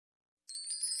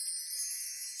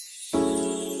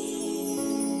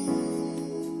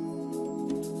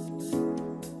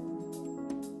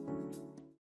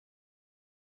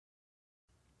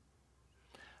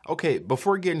Okay,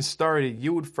 before getting started,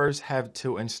 you would first have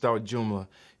to install Joomla.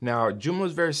 Now, Joomla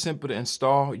is very simple to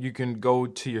install. You can go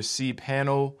to your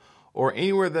cpanel or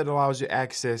anywhere that allows you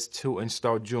access to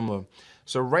install Joomla.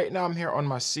 So right now I'm here on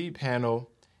my cpanel,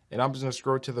 and I'm just going to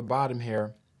scroll to the bottom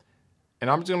here, and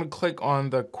I'm just going to click on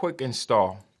the quick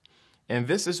install. And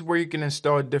this is where you can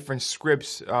install different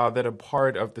scripts that are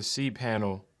part of the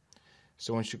cpanel.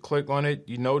 So once you click on it,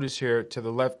 you notice here to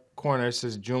the left corner it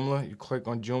says Joomla. You click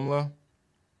on Joomla.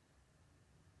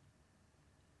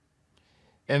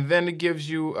 And then it gives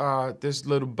you this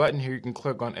little button here. You can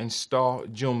click on Install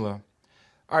Joomla.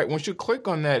 All right, once you click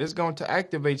on that, it's going to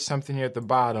activate something here at the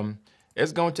bottom.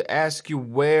 It's going to ask you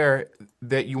where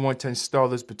that you want to install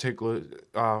this particular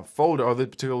folder or this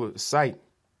particular site.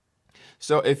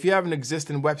 So if you have an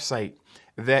existing website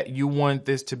that you want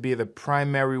this to be the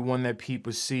primary one that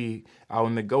people see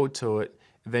when they go to it,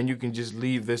 then you can just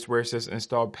leave this where it says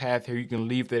install path here. You can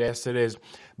leave that as it is.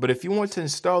 But if you want to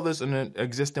install this on an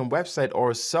existing website or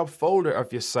a subfolder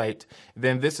of your site,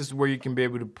 then this is where you can be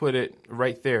able to put it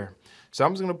right there. So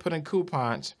I'm just going to put in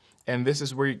coupons, and this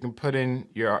is where you can put in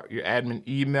your admin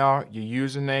email, your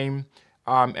username,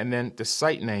 and then the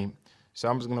site name. So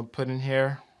I'm just going to put in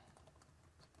here.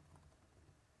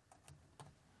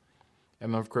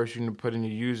 And then of course you can put in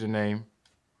your username.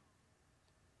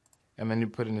 And then you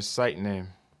put in the site name.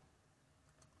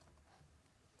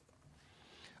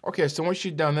 Okay, so once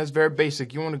you're done, that's very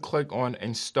basic. You want to click on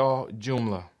Install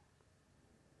Joomla.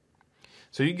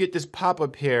 So you get this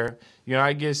pop-up here. You know,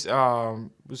 I guess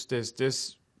what's this?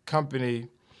 This company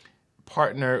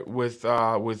partnered with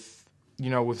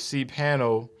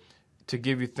cpanel to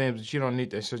give you things, but you don't need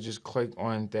that. So just click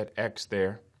on that X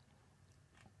there.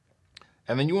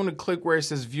 And then you want to click where it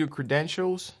says View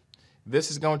Credentials.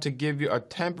 This is going to give you a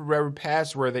temporary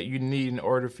password that you need in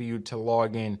order for you to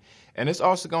log in. And it's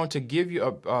also going to give you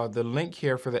the link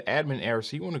here for the admin area.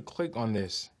 So you want to click on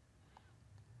this.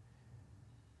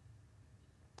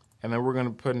 And then we're going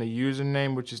to put in the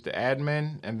username, which is the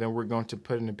admin. And then we're going to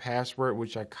put in the password,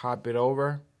 which I copied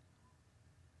over.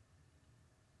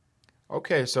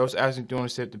 Okay, so it's asking do you want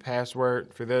to save the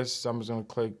password for this. So I'm just going to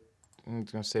click. I'm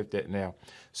just going to save that now.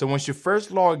 So once you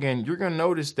first log in, you're going to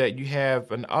notice that you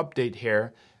have an update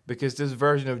here because this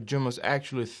version of Joomla is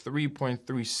actually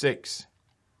 3.36.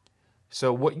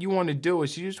 So what you want to do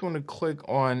is you just want to click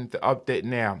on the update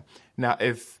now. Now,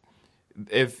 if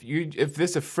this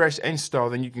is a fresh install,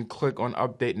 then you can click on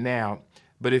update now.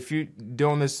 But if you're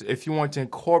doing this, if you want to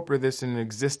incorporate this in an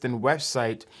existing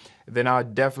website, then I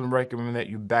would definitely recommend that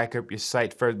you back up your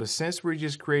site first. But since we're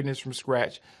just creating this from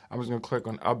scratch, I'm just going to click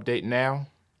on Update Now.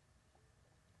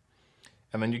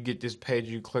 And then you get this page,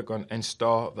 you click on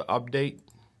Install the Update.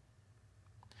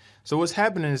 So what's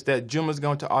happening is that Joomla is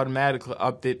going to automatically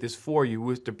update this for you,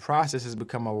 which the process has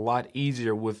become a lot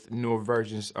easier with newer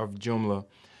versions of Joomla.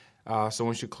 So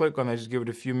once you click on that, just give it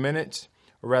a few minutes,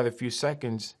 or rather a few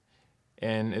seconds,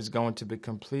 and it's going to be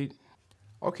complete.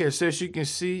 Okay, so as you can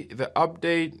see, the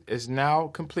update is now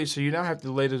complete. So you now have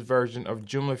the latest version of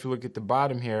Joomla. If you look at the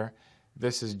bottom here,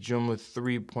 this is Joomla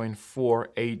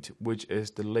 3.48, which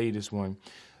is the latest one.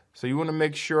 So you want to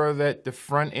make sure that the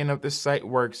front end of the site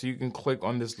works. So you can click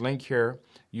on this link here.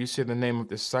 You see the name of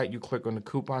the site. You click on the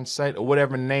coupon site or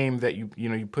whatever name that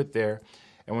you put there.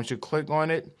 And once you click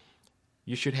on it,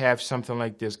 you should have something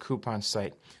like this, coupon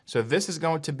site. So this is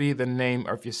going to be the name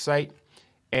of your site.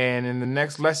 And in the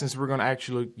next lessons, we're going to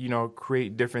actually,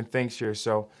 create different things here.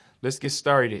 So let's get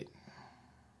started.